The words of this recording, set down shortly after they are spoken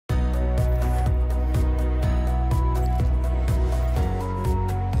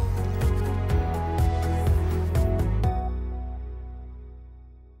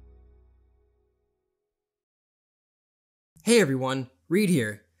Hey everyone, Reed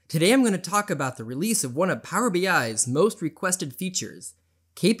here. Today I'm going to talk about the release of one of Power BI's most requested features,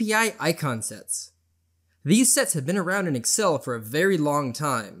 KPI icon sets. These sets have been around in Excel for a very long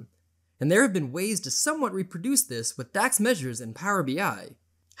time, and there have been ways to somewhat reproduce this with DAX measures in Power BI.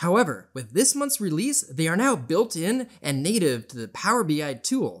 However, with this month's release, they are now built in and native to the Power BI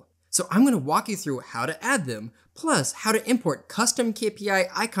tool. So I'm going to walk you through how to add them, plus how to import custom KPI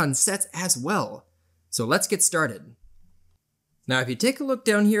icon sets as well. So let's get started. Now, if you take a look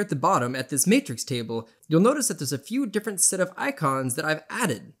down here at the bottom at this matrix table, you'll notice that there's a few different set of icons that I've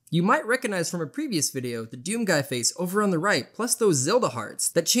added. You might recognize from a previous video the Doom guy face over on the right, plus those Zelda hearts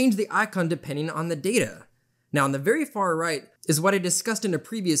that change the icon depending on the data. Now, on the very far right is what I discussed in a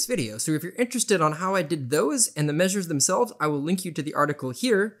previous video, so if you're interested on how I did those and the measures themselves, I will link you to the article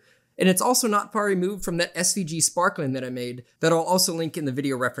here. And it's also not far removed from that SVG sparkling that I made that I'll also link in the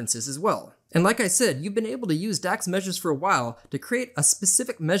video references as well. And like I said, you've been able to use DAX measures for a while to create a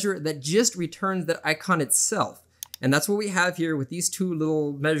specific measure that just returns that icon itself. And that's what we have here with these two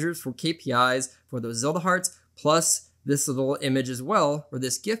little measures for KPIs for those Zelda hearts, plus this little image as well, or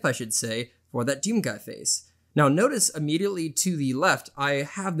this GIF I should say, for that Doom guy face. Now notice immediately to the left, I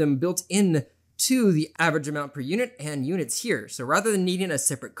have them built in to the average amount per unit and units here. So rather than needing a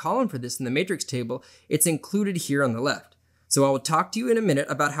separate column for this in the matrix table, it's included here on the left. So I will talk to you in a minute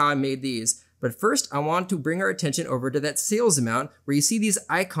about how I made these, but first I want to bring our attention over to that sales amount where you see these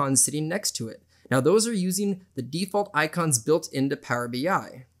icons sitting next to it. Now those are using the default icons built into Power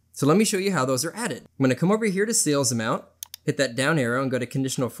BI. So let me show you how those are added. I'm gonna come over here to sales amount, hit that down arrow and go to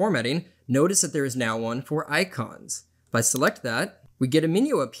conditional formatting. Notice that there is now one for icons. If I select that, we get a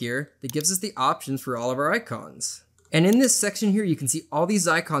menu up here that gives us the options for all of our icons. And in this section here, you can see all these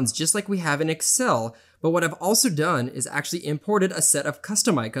icons just like we have in Excel, but what I've also done is actually imported a set of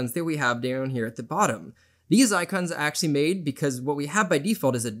custom icons that we have down here at the bottom. These icons are actually made because what we have by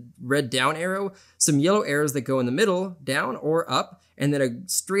default is a red down arrow, some yellow arrows that go in the middle, down or up, and then a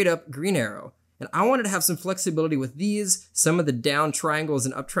straight up green arrow. And I wanted to have some flexibility with these, some of the down triangles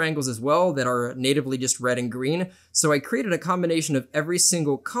and up triangles as well that are natively just red and green. So I created a combination of every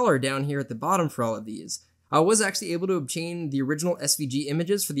single color down here at the bottom for all of these. I was actually able to obtain the original SVG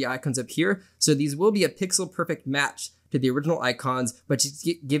images for the icons up here. So these will be a pixel perfect match to the original icons, but just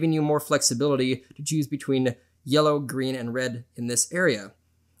giving you more flexibility to choose between yellow, green, and red in this area.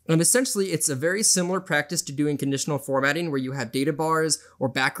 And essentially, it's a very similar practice to doing conditional formatting where you have data bars or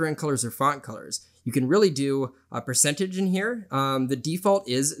background colors or font colors. You can really do a percentage in here. The default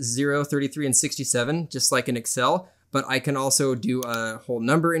is 0, 33, and 67, just like in Excel, but I can also do a whole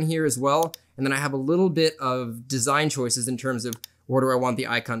number in here as well. And then I have a little bit of design choices in terms of where do I want the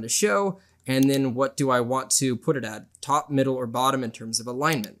icon to show, and then what do I want to put it at, top, middle, or bottom in terms of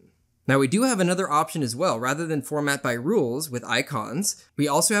alignment. Now we do have another option as well. Rather than format by rules with icons, we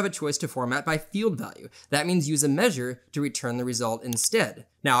also have a choice to format by field value. That means use a measure to return the result instead.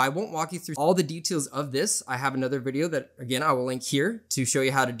 Now I won't walk you through all the details of this. I have another video that, again, I will link here to show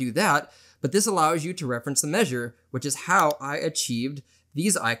you how to do that. But this allows you to reference the measure, which is how I achieved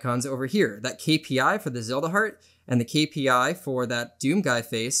these icons over here. That KPI for the Zelda heart and the KPI for that Doom guy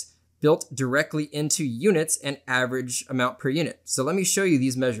face built directly into units and average amount per unit. So let me show you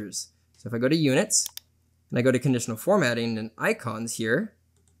these measures. So if I go to units and I go to conditional formatting and icons here,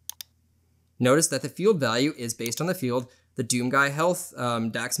 notice that the field value is based on the field, the Doom guy health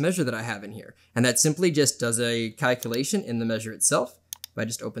DAX measure that I have in here. And that simply just does a calculation in the measure itself. If I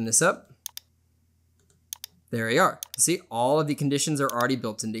just open this up, there we are. See, all of the conditions are already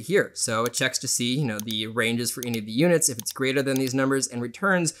built into here. So it checks to see, the ranges for any of the units, if it's greater than these numbers, and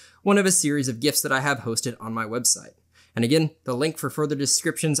returns one of a series of GIFs that I have hosted on my website. And again, the link for further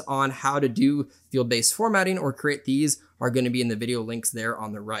descriptions on how to do field-based formatting or create these are going to be in the video links there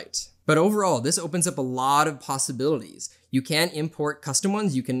on the right. But overall, this opens up a lot of possibilities. You can import custom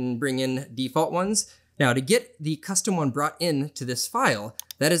ones, you can bring in default ones. Now to get the custom one brought in to this file,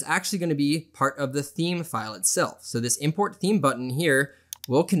 that is actually going to be part of the theme file itself. So this import theme button here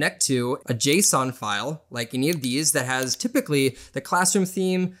will connect to a JSON file like any of these that has typically the classroom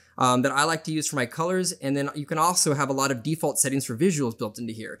theme that I like to use for my colors. And then you can also have a lot of default settings for visuals built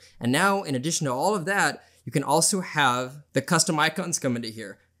into here. And now in addition to all of that, you can also have the custom icons come into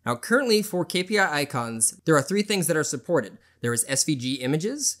here. Now currently for KPI icons, there are three things that are supported. There is SVG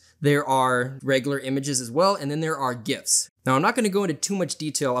images, there are regular images as well, and then there are GIFs. Now I'm not going to go into too much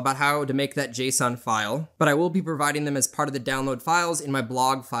detail about how to make that JSON file, but I will be providing them as part of the download files in my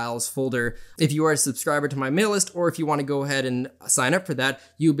blog files folder. If you are a subscriber to my mail list, or if you want to go ahead and sign up for that,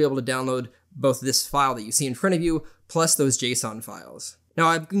 you'll be able to download both this file that you see in front of you, plus those JSON files. Now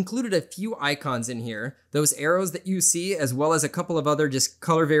I've included a few icons in here, those arrows that you see, as well as a couple of other just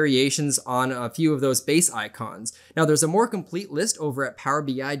color variations on a few of those base icons. Now there's a more complete list over at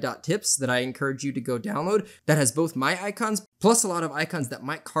PowerBI.tips that I encourage you to go download that has both my icons plus a lot of icons that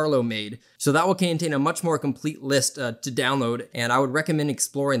Mike Carlo made. So that will contain a much more complete list to download, and I would recommend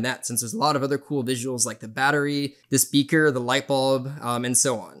exploring that since there's a lot of other cool visuals like the battery, the speaker, the light bulb, and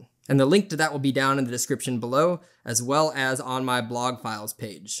so on. And the link to that will be down in the description below, as well as on my blog files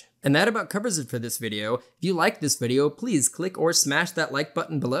page. And that about covers it for this video. If you like this video, please click or smash that like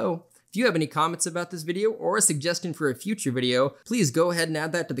button below. If you have any comments about this video or a suggestion for a future video, please go ahead and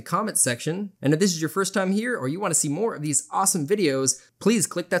add that to the comments section. And if this is your first time here or you want to see more of these awesome videos, please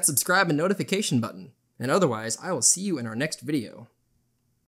click that subscribe and notification button. And otherwise, I will see you in our next video.